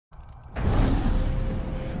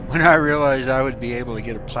when I realized I would be able to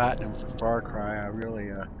get a platinum for Far Cry, I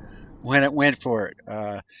really went for it.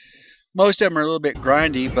 Most of them are a little bit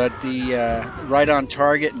grindy, but the right on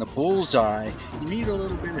target and the bullseye, you need a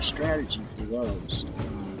little bit of strategy for those.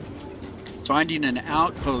 Finding an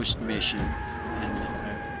outpost mission and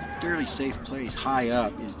a fairly safe place high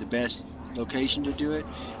up is the best location to do it,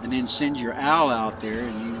 and then send your owl out there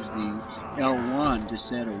and use the L1 to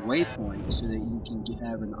set a waypoint so that you can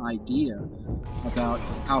have an idea about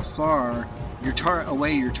how far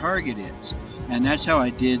away your target is. And that's how I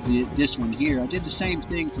did this one here. I did the same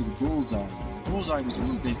thing for the bullseye. The bullseye was a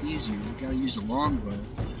little bit easier. You gotta use a longbow,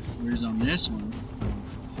 whereas on this one,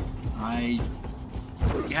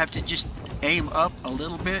 you have to just aim up a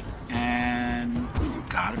little bit, and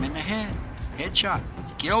got him in the head. Headshot.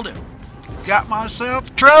 Killed him. Got myself a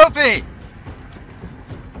trophy!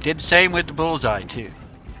 Did the same with the bullseye too.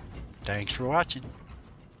 Thanks for watching.